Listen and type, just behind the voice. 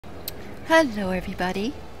Hello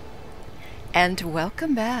everybody, and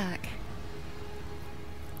welcome back.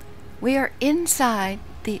 We are inside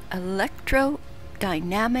the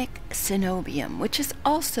electrodynamic cenobium, which is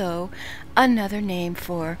also another name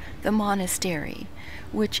for the monastery,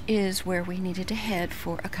 which is where we needed to head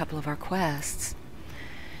for a couple of our quests.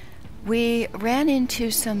 We ran into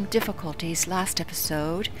some difficulties last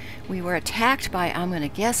episode. We were attacked by, I'm going to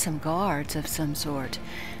guess, some guards of some sort.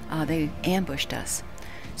 They ambushed us.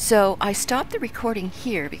 So I stopped the recording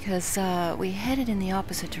here because we headed in the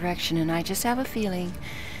opposite direction, and I just have a feeling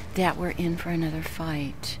that we're in for another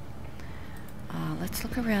fight. Let's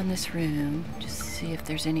look around this room, just see if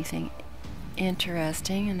there's anything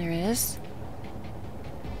interesting, and there is.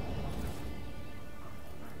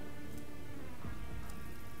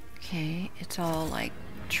 Okay, it's all like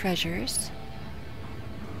treasures.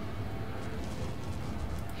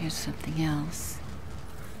 Here's something else.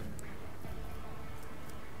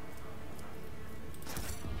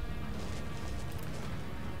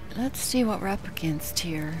 Let's see what we're up against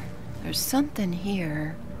here. There's something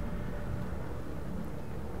here.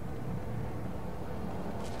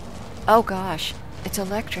 Oh gosh, it's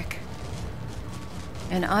electric.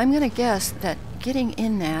 And I'm gonna guess that getting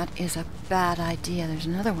in that is a bad idea. There's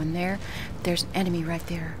another one there. There's an enemy right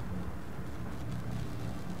there.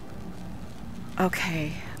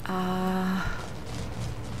 Okay,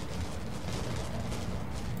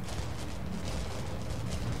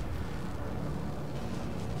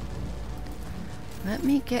 let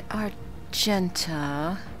me get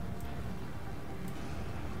Argenta.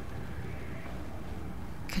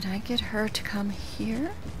 Can I get her to come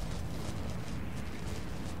here?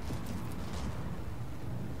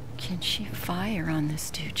 Can she fire on this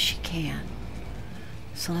dude? She can.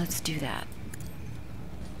 So let's do that.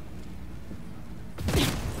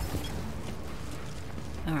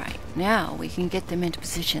 Alright, now we can get them into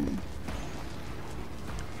position.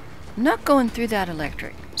 I'm not going through that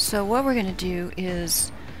electric. So what we're going to do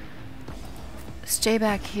is stay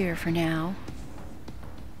back here for now.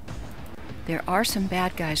 There are some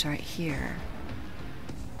bad guys right here.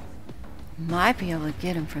 Might be able to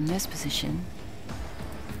get them from this position.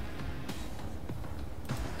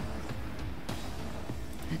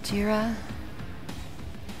 Adira.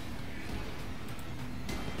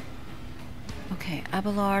 Okay,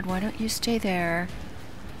 Abelard, why don't you stay there?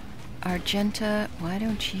 Argenta, why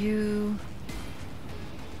don't you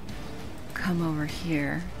come over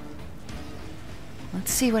here?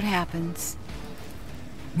 Let's see what happens.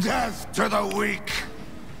 Death to the weak!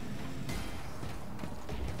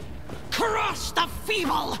 Crush the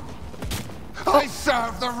feeble! I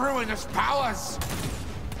serve the ruinous powers!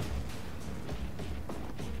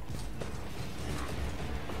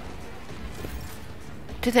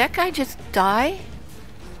 Did that guy just die?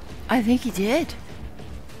 I think he did.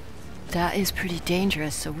 That is pretty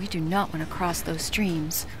dangerous, so we do not want to cross those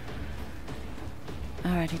streams.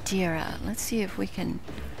 Alright, Adira, let's see if we can...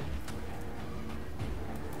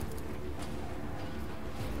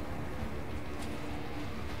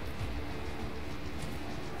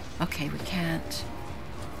 Okay, we can't.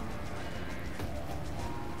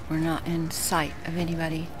 We're not in sight of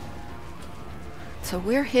anybody. So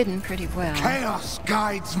we're hidden pretty well. Chaos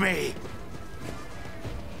guides me!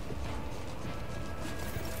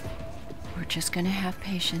 We're just gonna have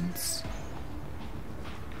patience.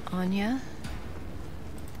 Anya?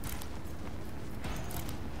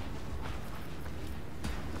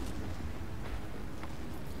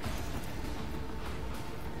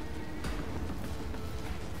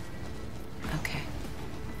 Okay.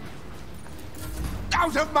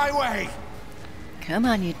 Out of my way! Come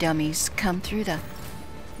on, you dummies. Come through the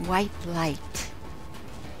white light.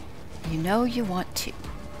 You know you want to.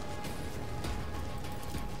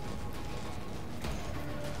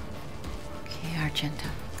 Okay, Argenta.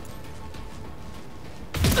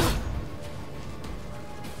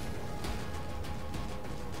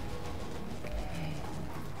 Okay.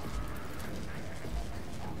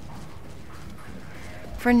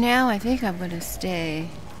 For now, I think I'm going to stay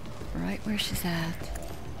right where she's at.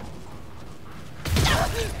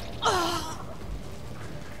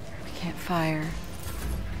 We can't fire.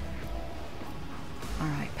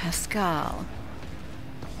 Alright, Pascal.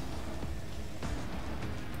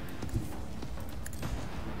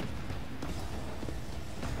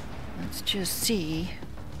 Let's just see.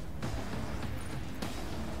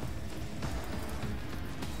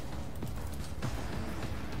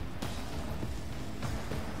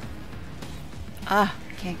 Ah,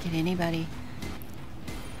 can't get anybody.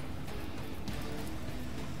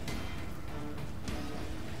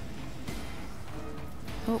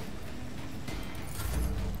 Oh.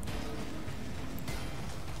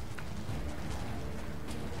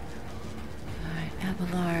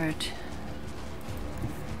 Abelard.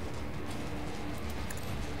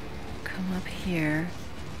 Come up here.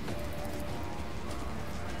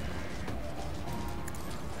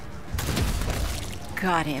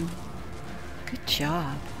 Got him. Good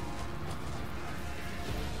job.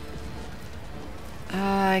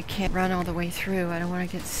 I can't run all the way through. I don't want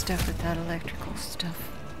to get stuck with that electrical stuff.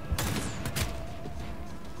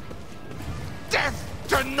 Death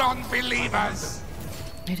to non-believers!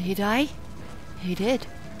 Did he die? He did.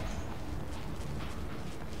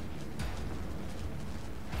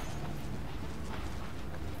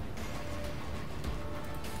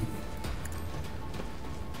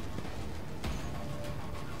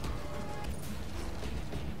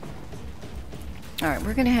 Alright,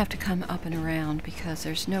 we're going to have to come up and around because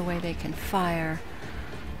there's no way they can fire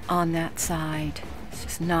on that side. It's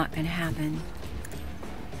just not going to happen.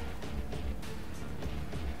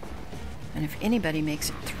 And if anybody makes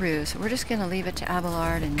it through, so we're just going to leave it to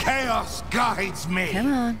Abelard and... Chaos guides me!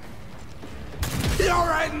 Come on.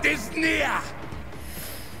 Your end is near!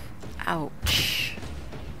 Ouch.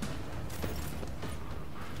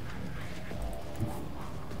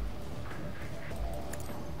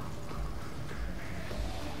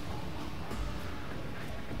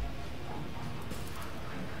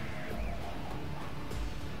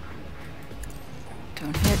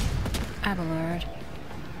 Don't hit Abelard.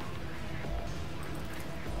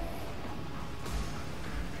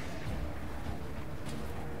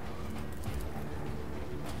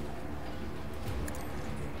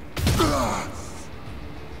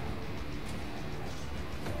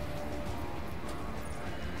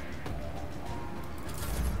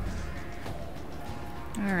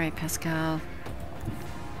 All right, Pascal.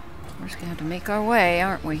 We're just gonna have to make our way,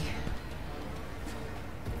 aren't we?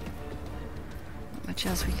 Not much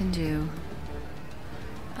else we can do.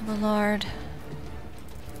 Abelard.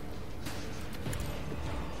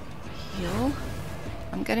 Heal.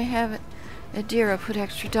 I'm gonna have Adira put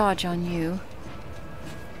extra dodge on you.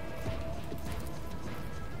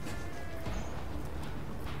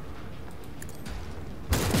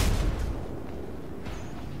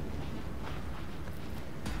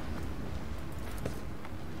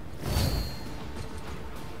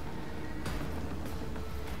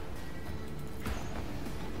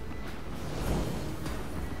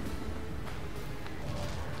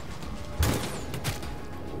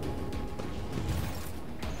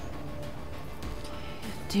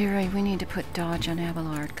 Dearie, we need to put dodge on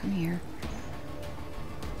Abelard. Come here.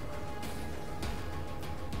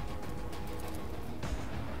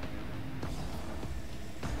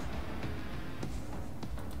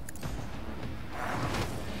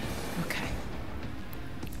 Okay.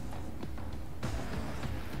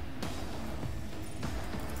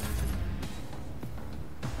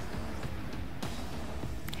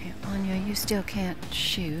 Okay, Anya, you still can't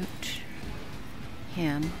shoot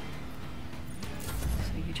him.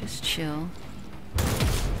 Just chill.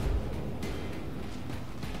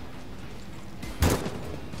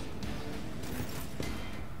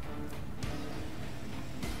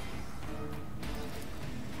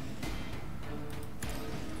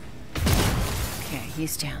 Okay,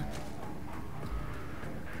 he's down.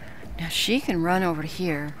 Now she can run over to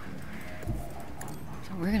here.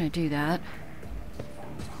 So we're gonna do that.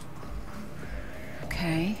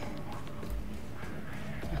 Okay.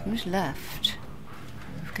 Now who's left?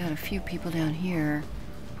 Got a few people down here.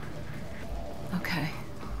 Okay.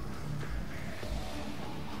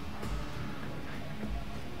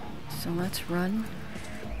 So let's run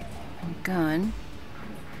and gun.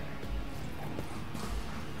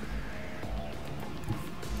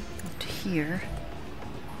 Up to here.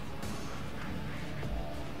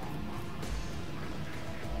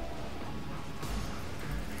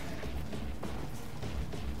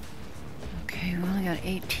 Okay, we only got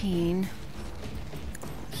 18.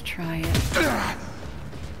 Try it.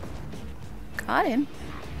 Got him.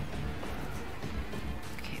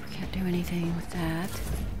 Okay, we can't do anything with that.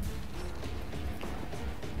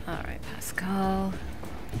 Alright, Pascal.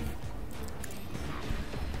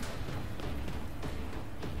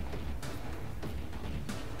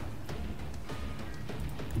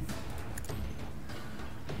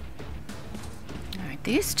 Alright,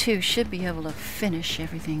 these two should be able to finish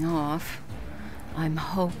everything off. I'm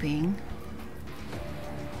hoping.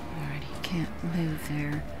 Can't move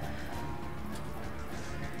there.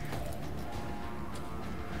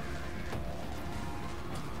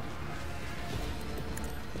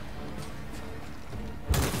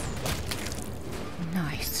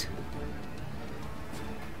 Nice.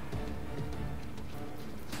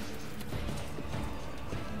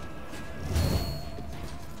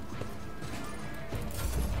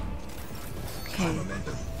 Okay.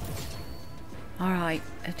 Alright,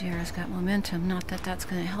 Adira's got momentum. Not that that's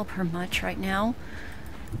going to help her much right now.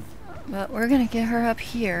 But we're going to get her up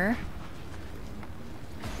here.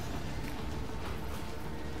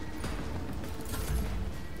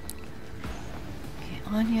 Okay,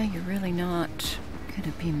 Anya, you're really not going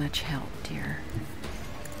to be much help, dear.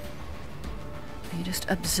 You just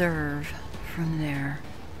observe from there.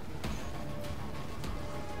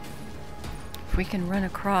 If we can run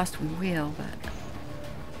across, we will, but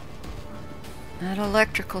that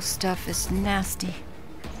electrical stuff is nasty.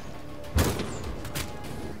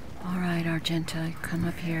 Alright, Argenta, come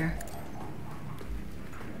up here.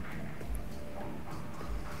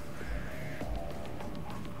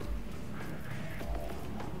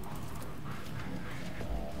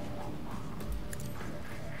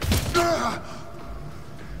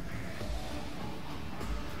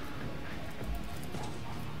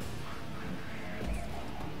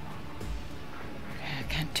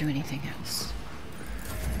 Do anything else.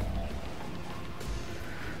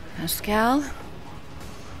 Pascal?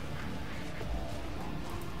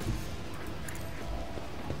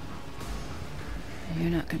 You're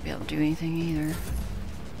not going to be able to do anything either.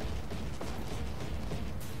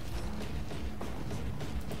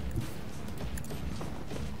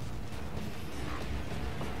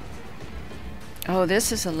 Oh,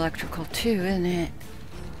 this is electrical too, isn't it?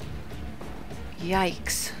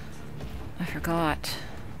 Yikes. I forgot.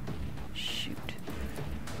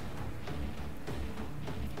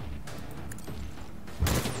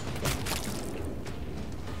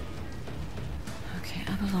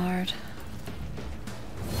 Lord.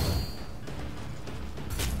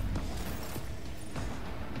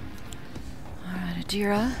 Alright,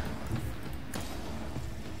 Adira.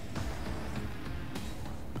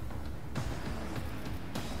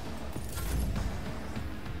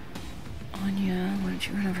 Anya, why don't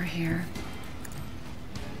you run over here?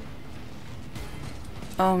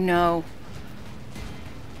 Oh no.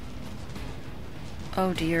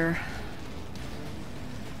 Oh dear.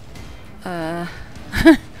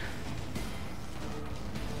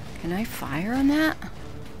 Can I fire on that?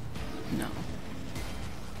 No.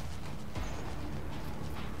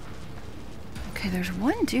 Okay, there's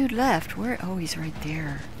one dude left. Where? Oh, he's right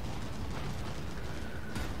there.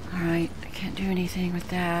 Alright, I can't do anything with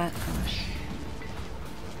that. Oh, shit.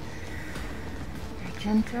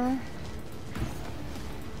 Gentle.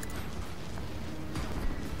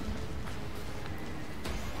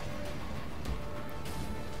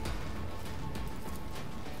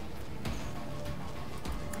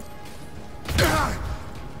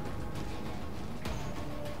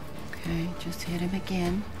 Okay, just hit him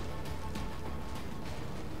again.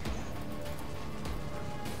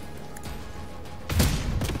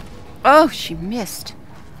 Oh, she missed.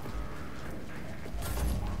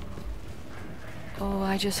 Oh,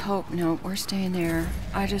 I just hope... No, we're staying there.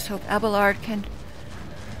 I just hope Abelard can...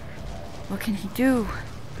 What can he do?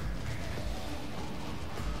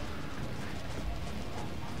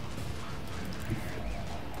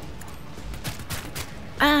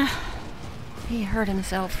 Ah! He hurt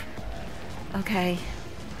himself. Okay.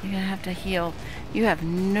 You're gonna have to heal. You have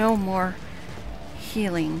no more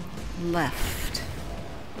healing left.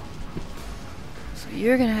 So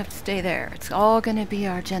you're gonna have to stay there. It's all gonna be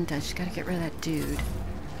Argenta. She's gotta get rid of that dude.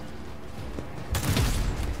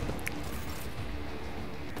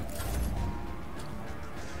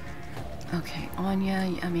 Okay,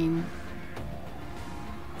 Anya, I mean...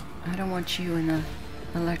 I don't want you in the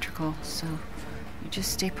electrical, so you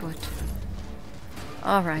just stay put.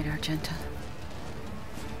 Alright, Argenta.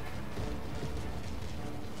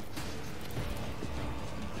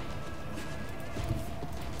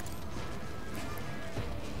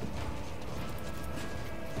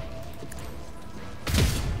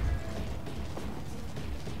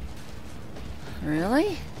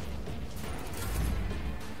 Really?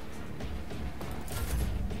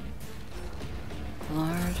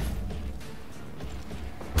 Lord.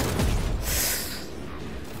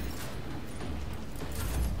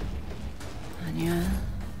 Anya.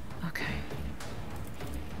 Okay.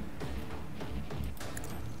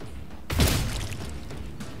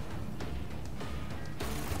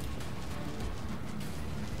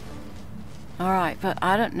 Alright, but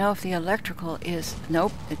I don't know if the electrical is...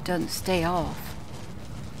 Nope, it doesn't stay off.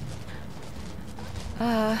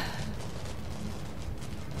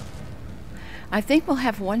 I think we'll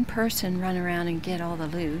have one person run around and get all the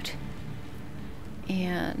loot.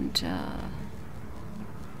 And,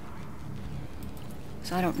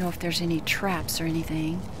 so I don't know if there's any traps or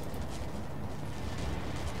anything.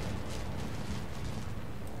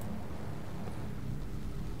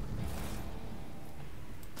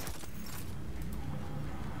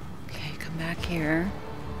 here.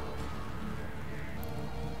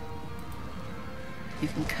 You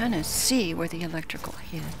can kind of see where the electrical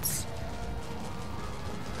hits.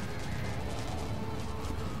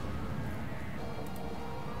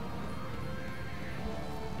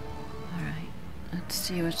 Alright, let's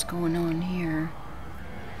see what's going on here.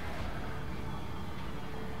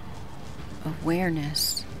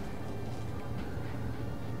 Awareness.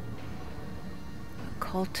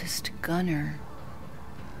 Occultist gunner.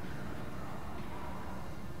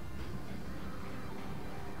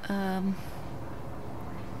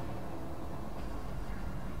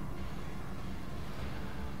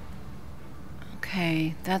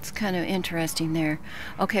 Okay, that's kind of interesting there.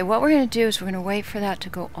 Okay, what we're going to do is we're going to wait for that to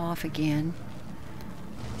go off again.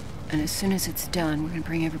 And as soon as it's done, we're going to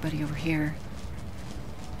bring everybody over here.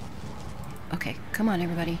 Okay, come on,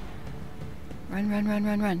 everybody. Run, run, run,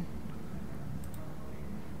 run, run.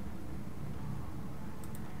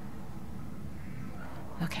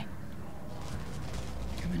 Okay.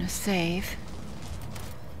 I'm going to save.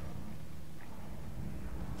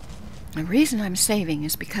 The reason I'm saving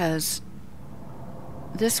is because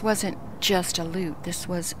this wasn't just a loot. This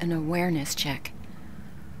was an awareness check.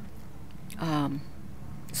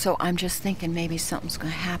 So I'm just thinking maybe something's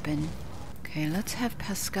going to happen. Okay, let's have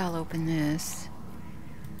Pascal open this.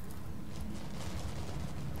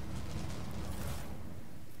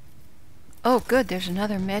 Oh, good, there's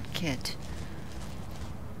another med kit.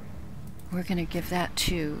 We're going to give that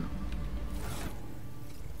to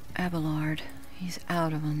Abelard. He's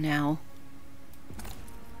out of them now.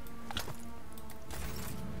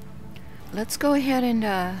 Let's go ahead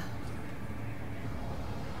and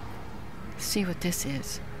see what this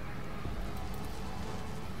is.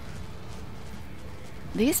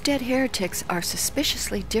 These dead heretics are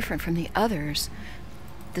suspiciously different from the others.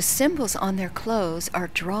 The symbols on their clothes are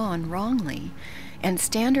drawn wrongly, and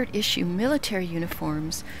standard-issue military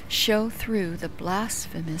uniforms show through the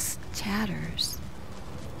blasphemous tatters.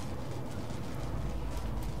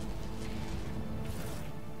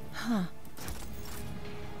 Huh.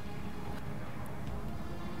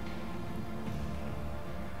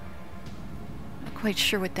 Not quite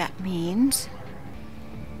sure what that means.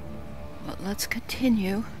 But let's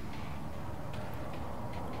continue.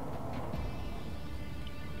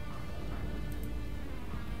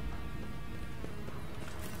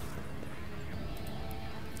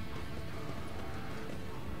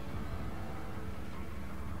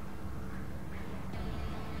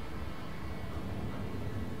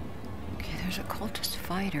 Okay, there's a cultist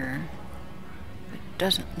fighter, but it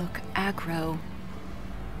doesn't look aggro.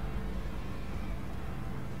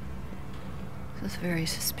 This is very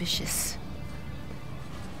suspicious.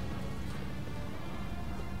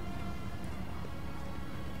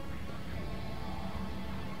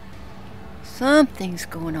 Something's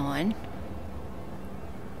going on.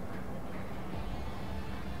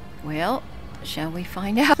 Well, shall we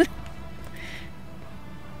find out?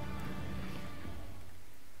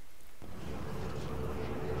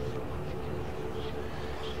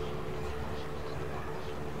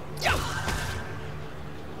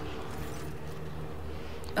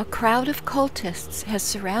 A crowd of cultists has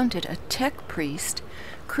surrounded a tech priest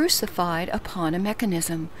crucified upon a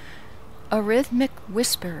mechanism. A rhythmic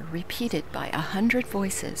whisper repeated by 100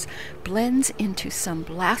 voices blends into some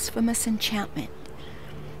blasphemous enchantment.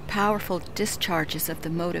 Powerful discharges of the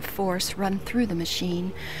motive force run through the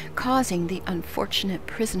machine, causing the unfortunate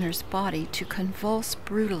prisoner's body to convulse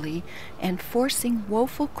brutally and forcing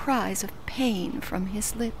woeful cries of pain from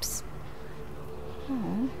his lips.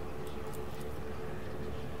 Oh.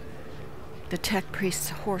 The tech priest's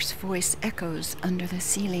hoarse voice echoes under the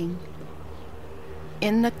ceiling.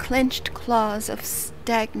 In the clenched claws of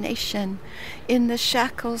stagnation, in the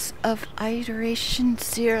shackles of iteration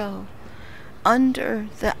zero, under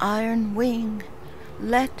the iron wing,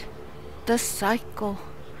 let the cycle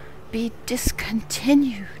be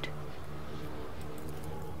discontinued.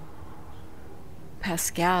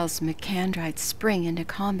 Pascal's McAndrites spring into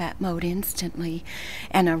combat mode instantly,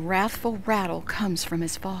 and a wrathful rattle comes from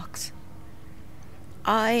his vox.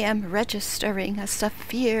 I am registering a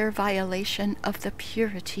severe violation of the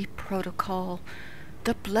purity protocol.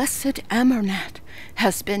 The blessed Amarnat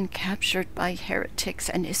has been captured by heretics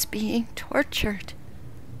and is being tortured.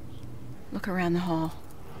 Look around the hall.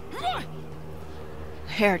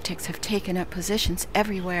 Heretics have taken up positions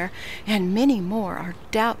everywhere, and many more are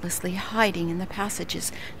doubtlessly hiding in the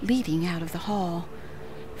passages leading out of the hall.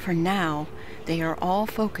 For now, they are all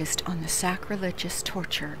focused on the sacrilegious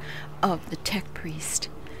torture of the tech priest,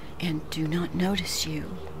 and do not notice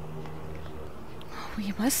you.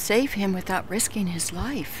 We must save him without risking his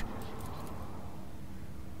life.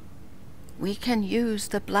 we can use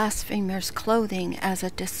the blasphemer's clothing as a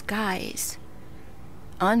disguise.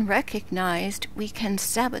 Unrecognized, we can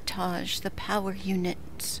sabotage the power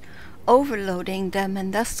units, overloading them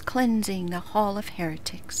and thus cleansing the Hall of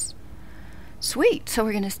Heretics. Sweet, so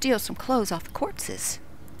we're going to steal some clothes off the corpses.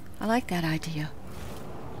 I like that idea.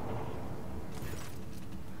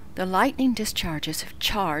 The lightning discharges have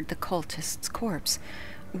charred the cultist's corpse.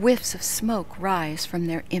 Whiffs of smoke rise from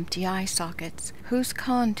their empty eye sockets, whose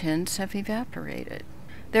contents have evaporated.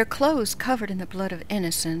 Their clothes, covered in the blood of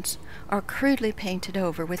innocents, are crudely painted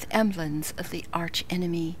over with emblems of the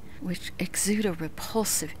arch-enemy, which exude a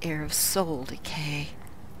repulsive air of soul decay.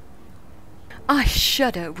 I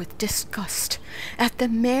shudder with disgust at the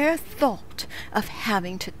mere thought of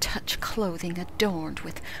having to touch clothing adorned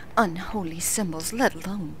with unholy symbols, let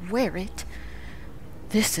alone wear it.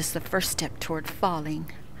 This is the first step toward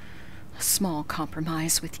falling. A small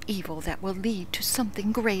compromise with evil that will lead to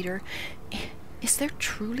something greater. Is there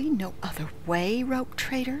truly no other way, rope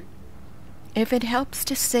trader? If it helps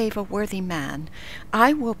to save a worthy man,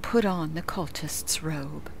 I will put on the cultist's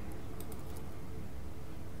robe.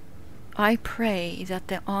 I pray that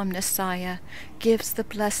the Omnissiah gives the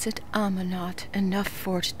blessed Amonat enough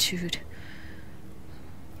fortitude.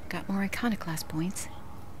 Got more iconoclast points.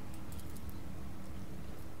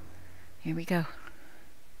 Here we go.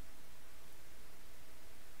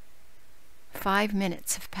 5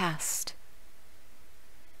 minutes have passed.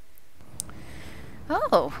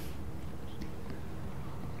 Oh!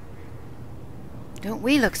 Don't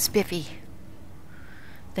we look spiffy?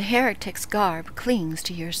 The heretic's garb clings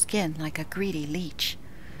to your skin like a greedy leech.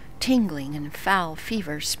 Tingling and foul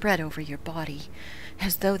fever spread over your body,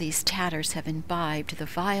 as though these tatters have imbibed the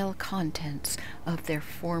vile contents of their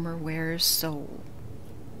former wearer's soul.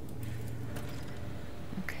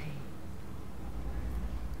 Okay.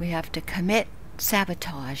 We have to commit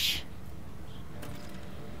sabotage.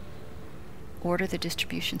 Order the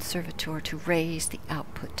distribution servitor to raise the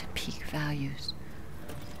output to peak values.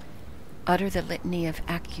 Utter the litany of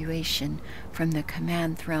accusation from the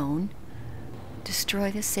command throne.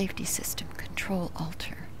 Destroy the safety system. Control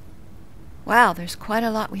altar. Wow, there's quite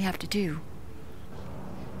a lot we have to do.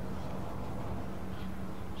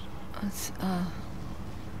 I'm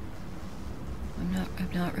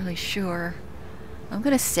not really sure. I'm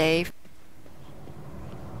gonna save.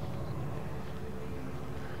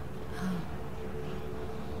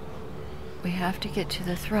 We have to get to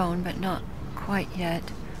the throne, but not quite yet.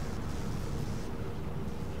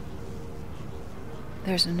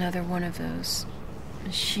 There's another one of those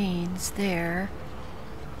machines there.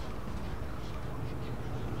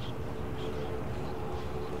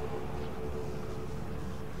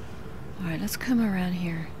 Alright, let's come around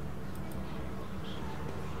here.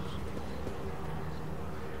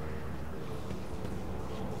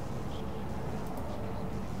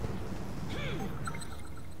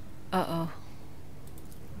 Uh-oh.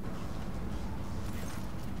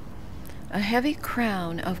 A heavy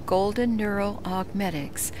crown of golden neural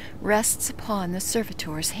augmetics rests upon the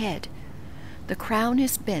servitor's head. The crown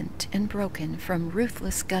is bent and broken from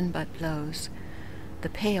ruthless gunbutt blows. The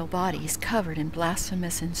pale body is covered in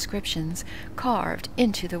blasphemous inscriptions carved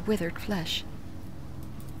into the withered flesh.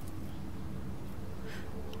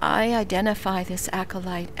 I identify this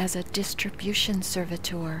acolyte as a distribution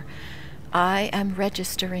servitor. I am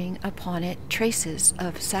registering upon it traces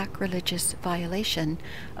of sacrilegious violation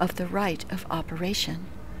of the right of operation.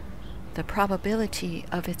 The probability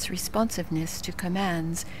of its responsiveness to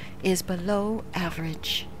commands is below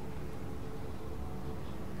average.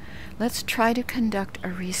 Let's try to conduct a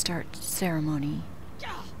restart ceremony.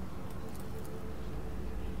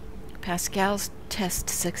 Pascal's test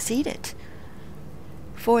succeeded.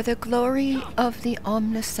 For the glory of the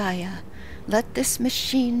Omnissiah, let this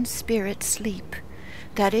machine spirit sleep,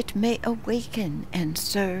 that it may awaken and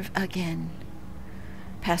serve again.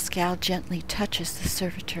 Pascal gently touches the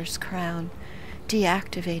servitor's crown,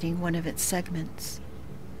 deactivating one of its segments.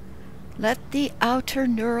 Let the outer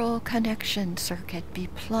neural connection circuit be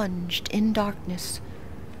plunged in darkness.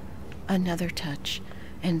 Another touch,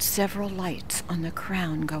 and several lights on the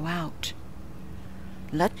crown go out.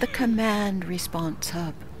 Let the command response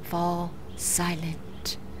hub fall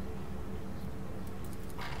silent.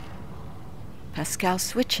 Pascal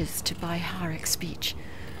switches to Biharic speech,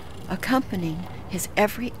 accompanying his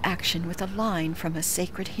every action with a line from a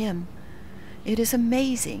sacred hymn. It is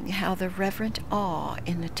amazing how the reverent awe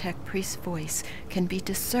in the tech priest's voice can be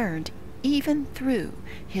discerned even through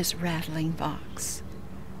his rattling vox.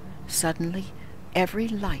 Suddenly, every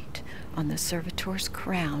light on the servitor's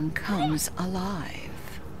crown comes alive.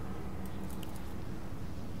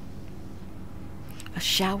 A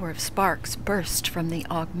shower of sparks burst from the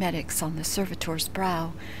augmetics on the servitor's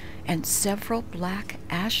brow, and several black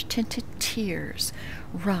ash-tinted tears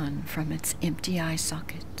run from its empty eye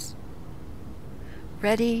sockets.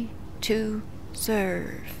 Ready to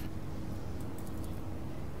serve.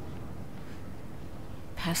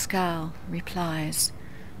 Pascal replies,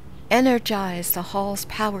 energize the hall's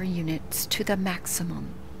power units to the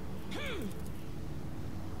maximum.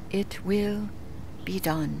 It will be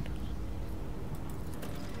done.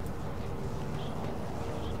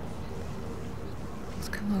 Let's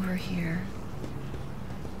come over here.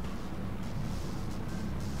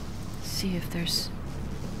 See if there's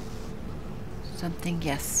something.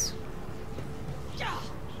 Yes.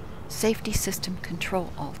 Safety system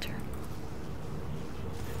control altar.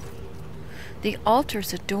 The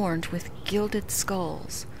altar's adorned with gilded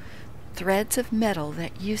skulls. Threads of metal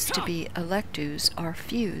that used to be electus are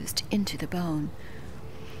fused into the bone.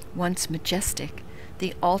 Once majestic,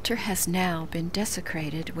 the altar has now been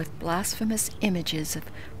desecrated with blasphemous images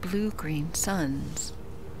of blue-green suns.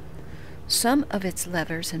 Some of its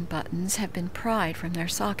levers and buttons have been pried from their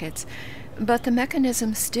sockets, but the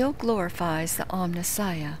mechanism still glorifies the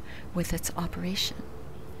Omnissiah with its operation.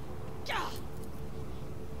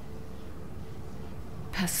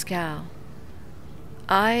 Pascal,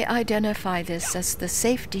 I identify this as the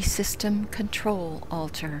safety system control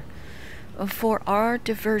altar. For our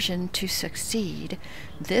diversion to succeed,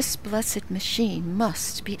 this blessed machine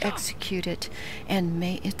must be executed, and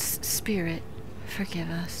may its spirit forgive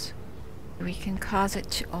us. We can cause it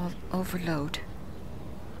to overload.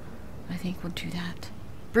 I think we'll do that.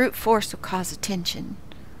 Brute force will cause attention.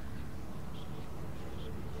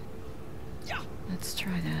 Let's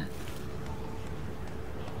try that.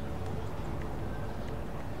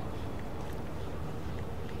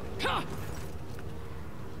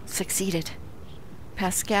 Succeeded.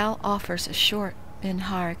 Pascal offers a short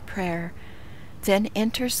Minharic prayer, then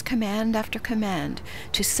enters command after command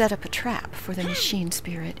to set up a trap for the machine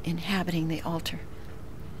spirit inhabiting the altar.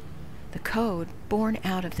 The code, born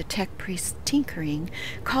out of the tech priest's tinkering,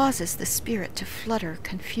 causes the spirit to flutter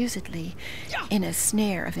confusedly in a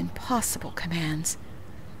snare of impossible commands.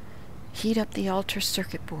 Heat up the altar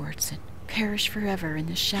circuit boards and perish forever in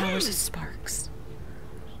the showers of sparks.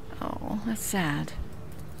 Oh, that's sad.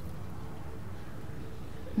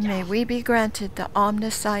 May we be granted the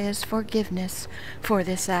Omnissiah's forgiveness for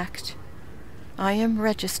this act. I am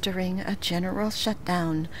registering a general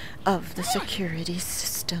shutdown of the security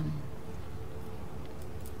system.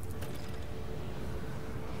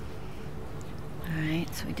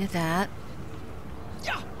 Alright, so we did that.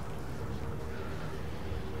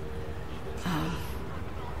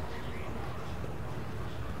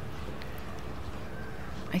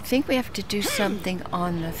 I think we have to do something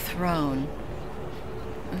on the throne.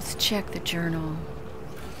 Let's check the journal.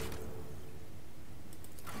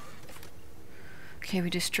 Okay, we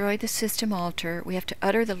destroyed the system altar. We have to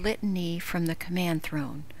utter the litany from the command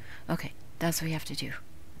throne. Okay, that's what we have to do.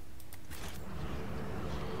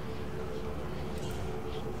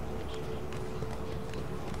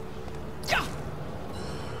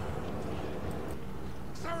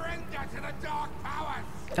 Surrender to the dark powers!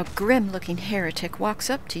 A grim-looking heretic walks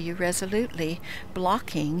up to you resolutely,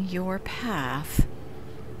 blocking your path.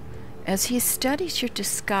 As he studies your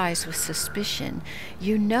disguise with suspicion,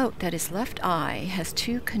 you note that his left eye has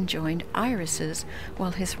 2 conjoined irises,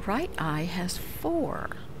 while his right eye has 4.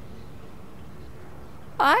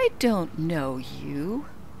 I don't know you.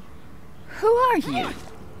 Who are you?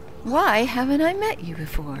 Why haven't I met you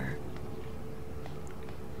before?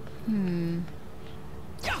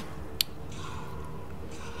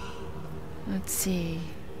 Let's see.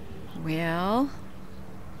 Well,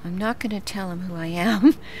 I'm not going to tell him who I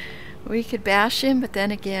am. We could bash him, but then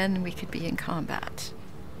again, we could be in combat.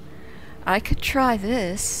 I could try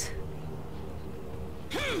this.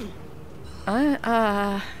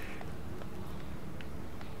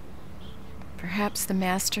 Perhaps the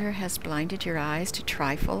master has blinded your eyes to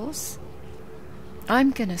trifles? I'm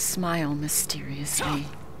gonna smile mysteriously.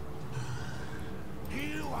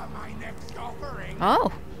 You are my next offering.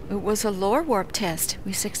 Oh, it was a lore warp test.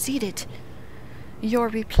 We succeeded. Your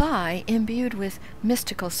reply, imbued with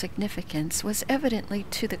mystical significance, was evidently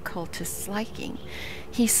to the cultist's liking.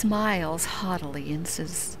 He smiles haughtily and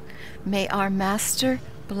says, "May our master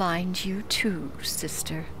blind you too,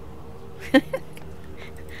 sister."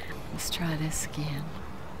 Let's try this again.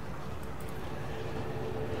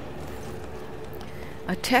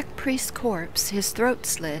 A tech priest's corpse, his throat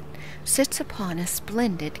slit, sits upon a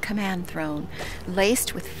splendid command throne,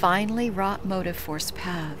 laced with finely wrought motive force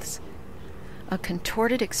paths. A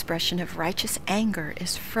contorted expression of righteous anger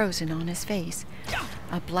is frozen on his face.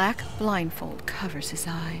 A black blindfold covers his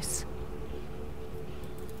eyes.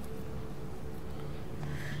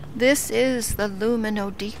 This is the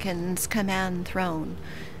Luminodeacon's command throne.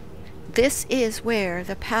 This is where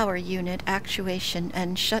the power unit actuation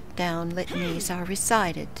and shutdown litanies are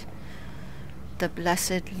recited. The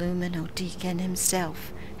blessed Luminodeacon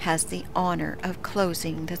himself has the honor of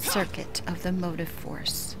closing the circuit of the motive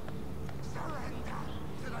force.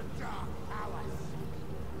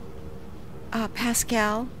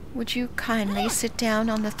 Pascal, would you kindly sit down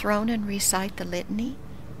on the throne and recite the litany?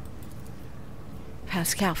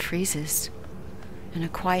 Pascal freezes, and a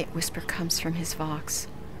quiet whisper comes from his vox.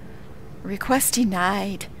 Request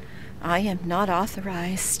denied. I am not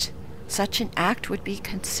authorized. Such an act would be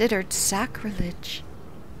considered sacrilege.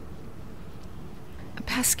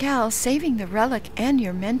 Pascal, saving the relic and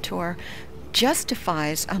your mentor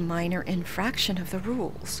justifies a minor infraction of the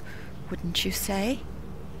rules, wouldn't you say?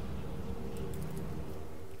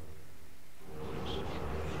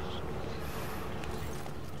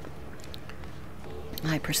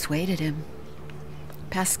 I persuaded him.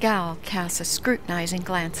 Pascal casts a scrutinizing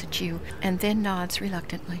glance at you and then nods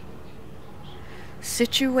reluctantly.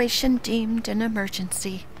 Situation deemed an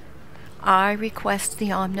emergency. I request the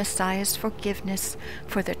Omnissiah's forgiveness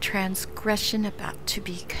for the transgression about to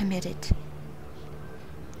be committed.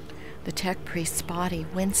 The tech priest's body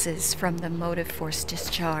winces from the motive force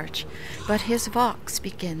discharge, but his vox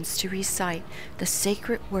begins to recite the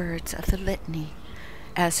sacred words of the litany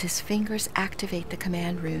as his fingers activate the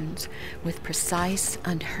command runes with precise,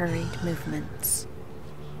 unhurried movements.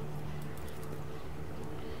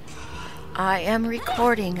 I am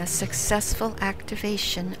recording a successful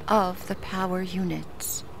activation of the power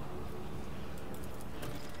units.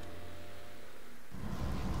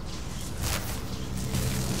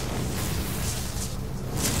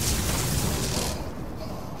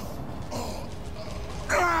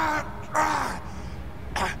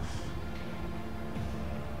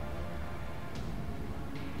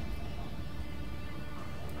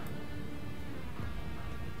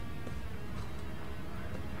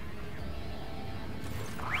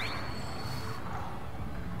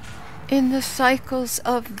 In the cycles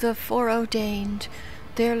of the foreordained,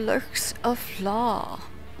 there lurks a flaw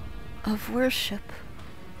of worship.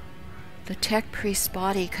 The tech priest's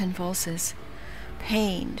body convulses.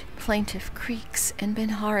 Pained, plaintive creaks and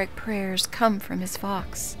benharic prayers come from his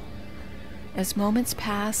vox. As moments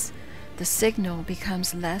pass, the signal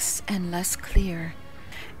becomes less and less clear,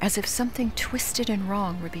 as if something twisted and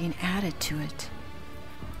wrong were being added to it.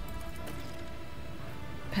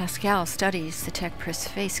 Pascal studies the tech priest's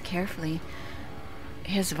face carefully.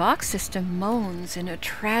 His vox system moans in a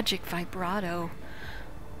tragic vibrato.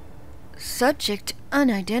 Subject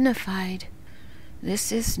unidentified.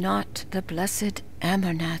 This is not the blessed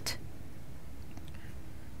Amarnat.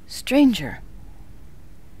 Stranger,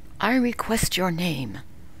 I request your name.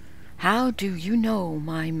 How do you know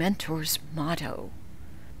my mentor's motto?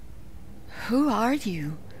 Who are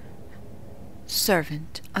you,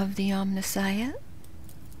 servant of the Omnissiah?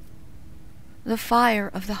 The fire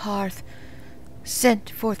of the hearth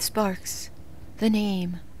sent forth sparks. The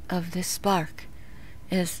name of this spark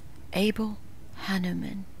is Abel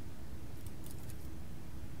Hanuman.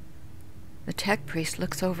 The tech priest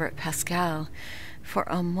looks over at Pascal. For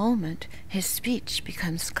a moment, his speech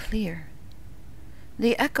becomes clear.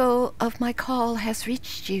 The echo of my call has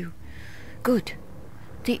reached you. Good.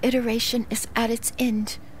 The iteration is at its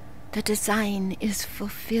end. The design is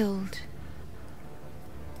fulfilled.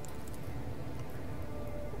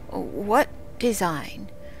 What design?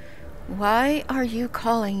 Why are you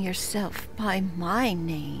calling yourself by my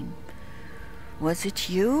name? Was it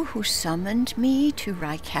you who summoned me to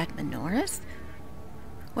Rykadmanoris?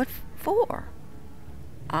 What for?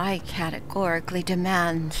 I categorically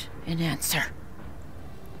demand an answer.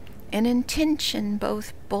 An intention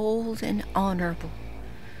both bold and honorable,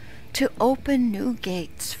 to open new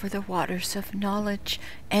gates for the waters of knowledge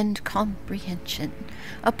and comprehension,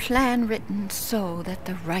 a plan written so that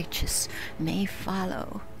the righteous may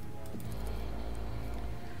follow.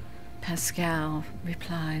 Pascal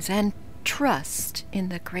replies, and trust in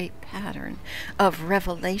the great pattern of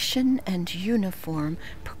revelation and uniform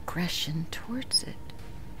progression towards it.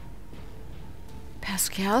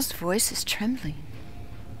 Pascal's voice is trembling.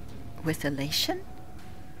 With elation?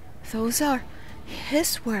 Those are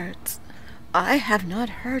his words. I have not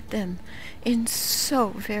heard them in so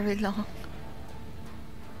very long.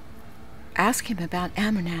 Ask him about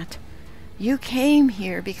Amarnat. You came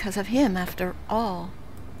here because of him, after all.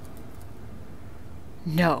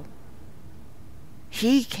 No.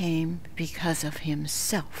 He came because of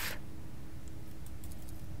himself.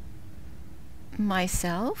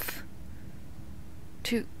 Myself?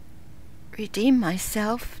 To redeem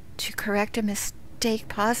myself, to correct a mistake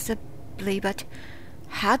possibly, but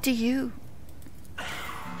how do you...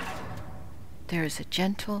 There is a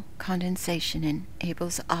gentle condensation in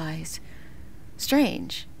Abel's eyes.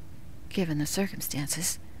 Strange, given the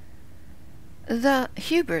circumstances. The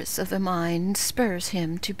hubris of the mind spurs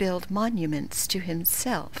him to build monuments to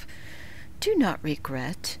himself. Do not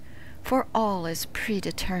regret, for all is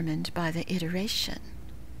predetermined by the iteration.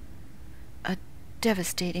 A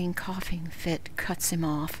devastating coughing fit cuts him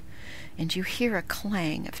off, and you hear a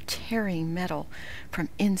clang of tearing metal from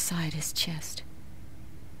inside his chest.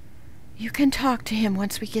 You can talk to him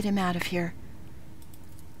once we get him out of here.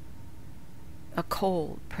 A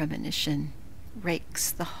cold premonition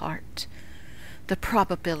rakes the heart. The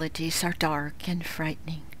probabilities are dark and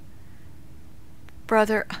frightening.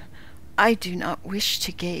 Brother, I do not wish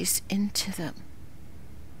to gaze into them.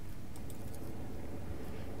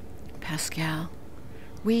 Pascal,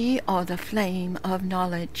 we are the flame of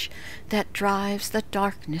knowledge that drives the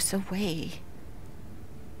darkness away.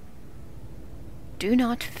 Do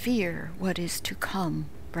not fear what is to come,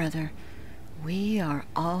 brother. We are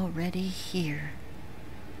already here.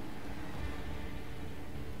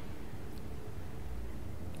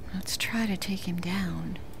 Let's try to take him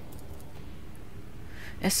down.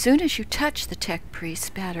 As soon as you touch the tech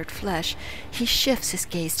priest's battered flesh, he shifts his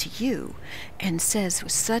gaze to you and says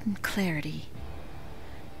with sudden clarity,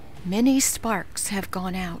 "Many sparks have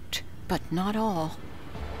gone out, but not all.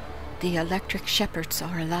 The electric shepherds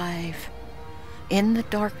are alive. In the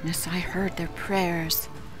darkness I heard their prayers.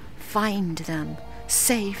 Find them,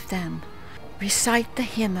 save them, recite the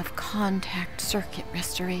hymn of contact circuit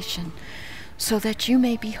restoration, so that you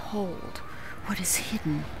may behold what is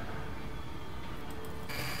hidden."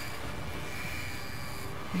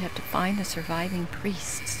 We have to find the surviving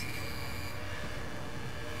priests.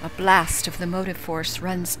 A blast of the motive force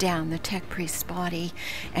runs down the tech priest's body,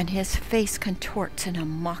 and his face contorts in a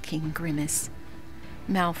mocking grimace.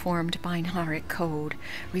 Malformed binaric code,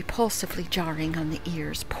 repulsively jarring on the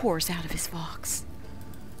ears, pours out of his vox.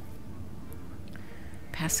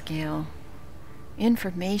 Pascal,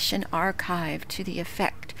 information archived to the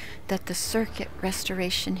effect that the circuit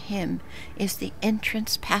restoration hymn is the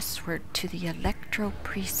entrance password to the electro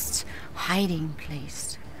priest's hiding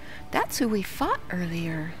place. That's who we fought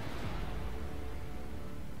earlier.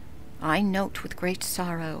 I note with great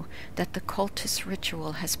sorrow that the cultist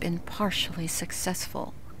ritual has been partially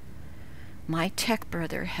successful. My tech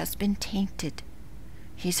brother has been tainted.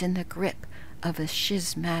 He's in the grip of a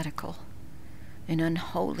schismatical, an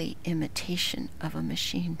unholy imitation of a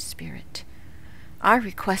machine spirit. I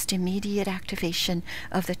request immediate activation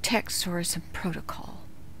of the Texorism protocol.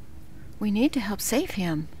 We need to help save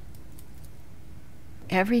him.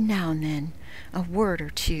 Every now and then, a word or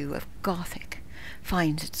two of Gothic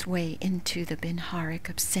finds its way into the Benharic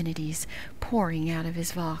obscenities pouring out of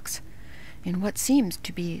his vox, in what seems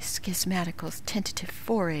to be Schismatical's tentative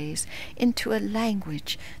forays into a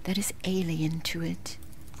language that is alien to it.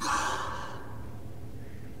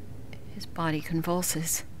 His body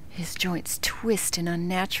convulses, his joints twist in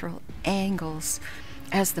unnatural angles.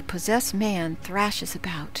 As the possessed man thrashes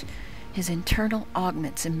about, his internal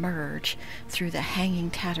augments emerge through the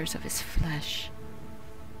hanging tatters of his flesh.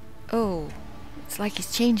 Oh, it's like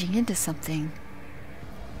he's changing into something.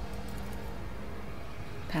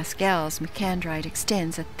 Pascal's Macandrite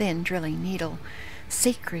extends a thin drilling needle.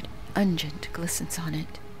 Sacred unguent glistens on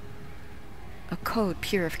it. A code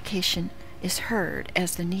purification is heard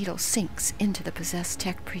as the needle sinks into the possessed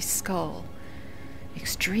tech priest's skull.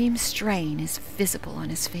 Extreme strain is visible on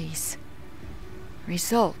his face.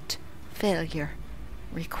 Result: failure.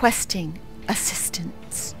 Requesting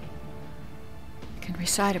assistance. Can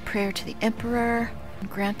recite a prayer to the Emperor, and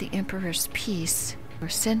grant the Emperor's peace, or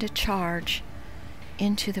send a charge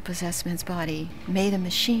into the possessed man's body. May the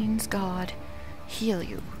machine's God heal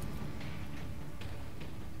you.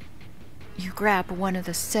 You grab one of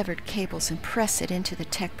the severed cables and press it into the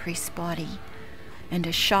tech priest's body, and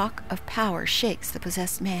a shock of power shakes the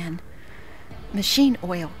possessed man. Machine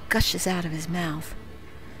oil gushes out of his mouth.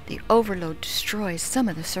 The overload destroys some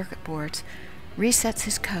of the circuit boards, resets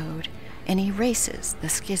his code, and erases the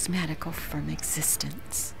schismatical from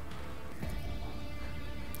existence.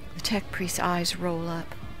 The tech priest's eyes roll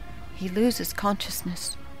up. He loses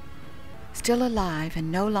consciousness, still alive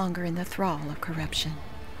and no longer in the thrall of corruption.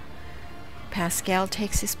 Pascal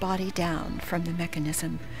takes his body down from the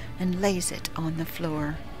mechanism and lays it on the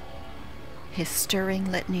floor. His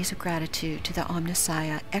stirring litanies of gratitude to the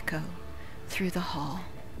Omnissiah echo through the hall.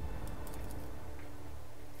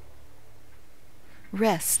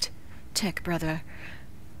 Rest, Tech Brother.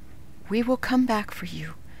 We will come back for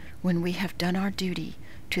you when we have done our duty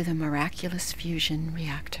to the miraculous fusion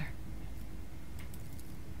reactor.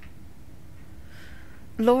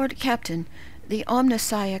 Lord Captain, the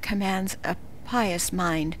Omnissiah commands a pious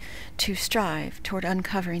mind to strive toward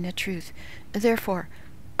uncovering the truth. Therefore,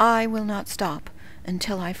 I will not stop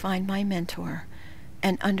until I find my mentor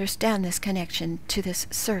and understand this connection to this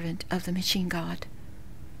servant of the machine god.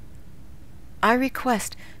 I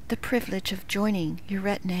request the privilege of joining your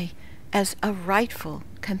retinue as a rightful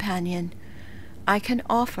companion. I can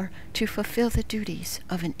offer to fulfill the duties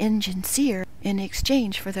of an engineer in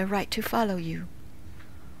exchange for the right to follow you.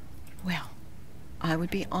 Well, I would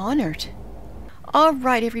be honored. All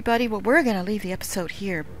right, everybody. Well, we're going to leave the episode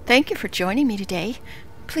here. Thank you for joining me today.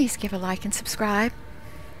 Please give a like and subscribe.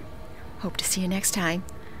 Hope to see you next time.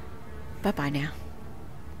 Bye-bye now.